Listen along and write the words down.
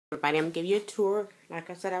Everybody, I'm gonna give you a tour. Like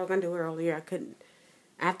I said, I was gonna do earlier.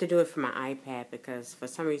 I have to do it for my iPad because for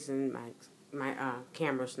some reason my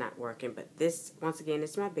camera's not working. But this, once again,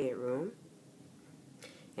 is my bedroom.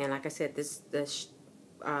 And like I said, this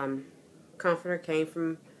comforter came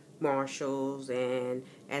from Marshalls, and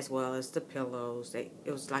as well as the pillows. It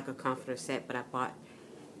was like a comforter set, but I bought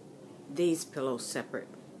these pillows separate.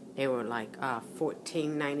 They were like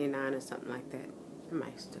 $14.99 or something like that. I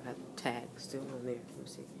might still have the tag still on there. Let me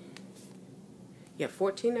see. Yeah,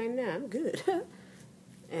 $14.99. I'm good.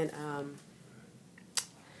 And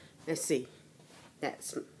let's see. I'm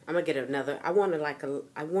gonna get another. I want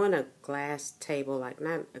a glass table, like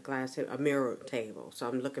not a glass table, a mirror table. So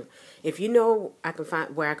I'm looking. If you know I can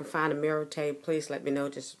find where I can find a mirror table, please let me know.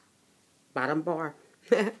 Just bottom bar.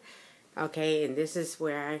 Okay, and this is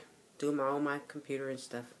where I do all my computer and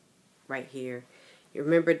stuff. Right here. You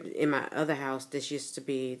remember in my other house, this used to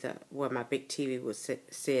be where my big TV would sit,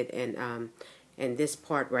 and this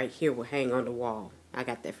part right here will hang on the wall. I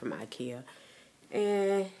got that from IKEA.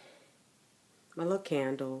 And my little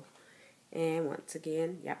candle. And once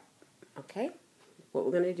again, yep. Okay. What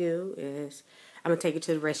we're gonna do is I'm gonna take it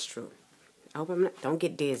to the restroom. I hope don't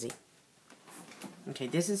get dizzy. Okay,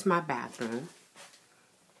 this is my bathroom.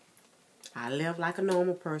 I live like a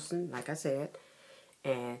normal person, like I said.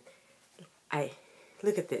 And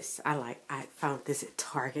look at this. I found this at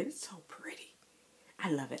Target. It's so pretty. I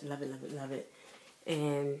love it, love it, love it, love it.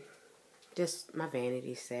 And just my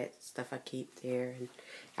vanity set, stuff I keep there. And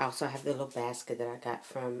I also have the little basket that I got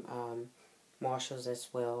from Marshalls as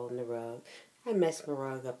well, and the rug. I messed my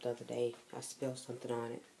rug up the other day. I spilled something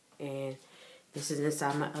on it. And this is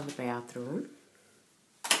inside my other bathroom.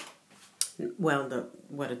 Well,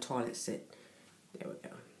 where the toilet sit. There we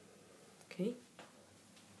go. Okay.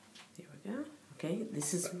 There we go. Okay,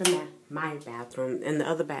 this is my bathroom, and the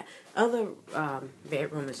other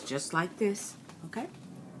bedroom is just like this. Okay.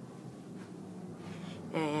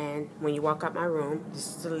 And when you walk out my room, this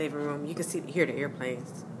is the living room. You can hear the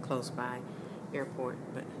airplanes close by, airport.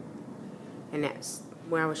 And that's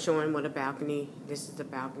where I was showing what a balcony. This is the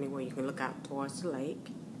balcony where you can look out towards the lake.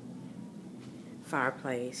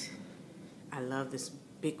 Fireplace. I love this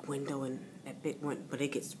big window and that big one, but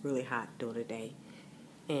it gets really hot during the day.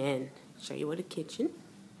 And show you what the kitchen.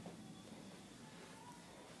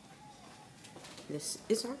 This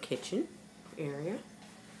is our kitchen area.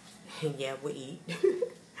 And yeah, we eat.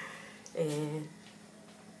 And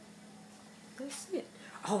that's it.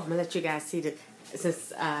 Oh, I'm gonna let you guys see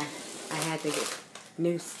since I had to get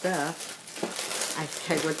new stuff.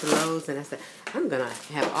 I went to Lowe's and I said I'm gonna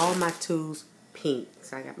have all my tools pink.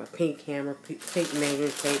 So I got my pink hammer, pink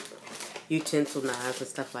measuring tape, utensil knives and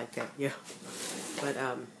stuff like that. Yeah. But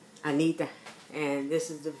I need that. And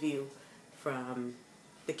this is the view from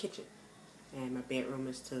the kitchen. And my bedroom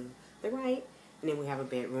is to the right. And then we have a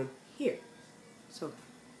bedroom here. So,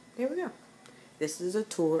 there we go. This is a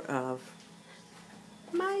tour of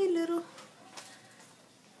my little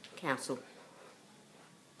castle.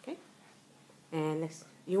 Okay? And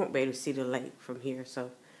you won't be able to see the lake from here,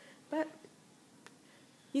 so. But,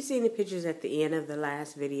 you seen the pictures at the end of the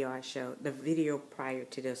last video I showed. The video prior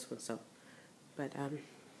to this one, so. But,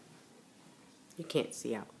 you can't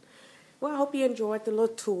see out. Well, I hope you enjoyed the little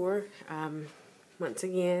tour. Once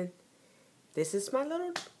again, this is my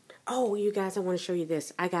little... Oh, you guys, I want to show you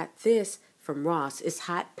this. I got this from Ross. It's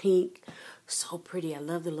hot pink. So pretty. I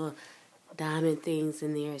love the little diamond things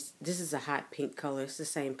in there. This is a hot pink color. It's the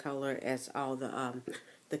same color as all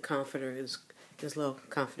the comforter. This little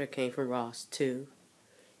comforter came from Ross, too.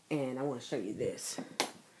 And I want to show you this.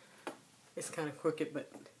 It's kind of crooked,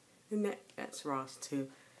 but that's Ross, too.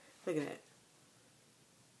 Look at that.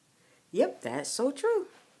 Yep, that's so true.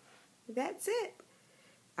 That's it.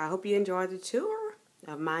 I hope you enjoyed the tour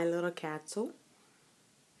of my little castle.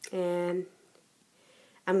 And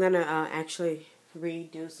I'm going to actually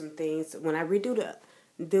redo some things. When I redo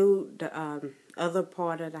the other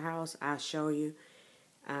part of the house, I'll show you.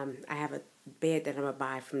 I have a bed that I'm going to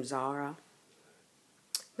buy from Zara.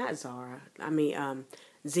 Not Zara. I mean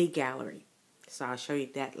Z Gallery. So I'll show you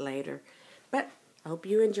that later. But I hope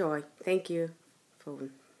you enjoy. Thank you for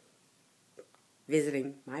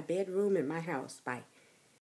visiting my bedroom and my house. Bye.